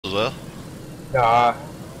as well? Nah.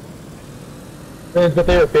 But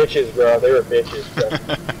they were bitches, bro. They were bitches, bro.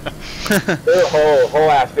 They were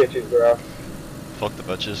whole ass bitches, bro. Fuck the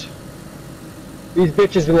bitches. These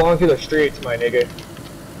bitches belong to the streets, my nigga.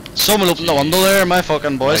 Someone opened the window there, my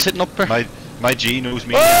fucking boy's sitting up there. My G knows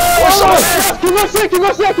me. Oh, keep going straight, keep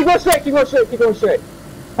going straight, keep going straight, keep going straight, keep going straight.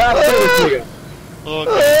 Pass through this nigga. Oh,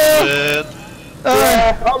 shit.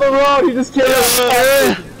 Yeah, on the road, he just killed us.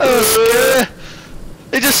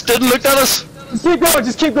 He just stood and looked at us.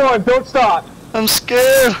 Just keep going, don't stop. I'm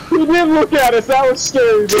scared. He didn't look at us, that was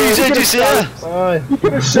scary, bro. TJ, did you see that? He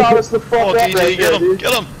could have shot us the fuck Oh, up TJ, right get there, him, dude.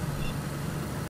 get him.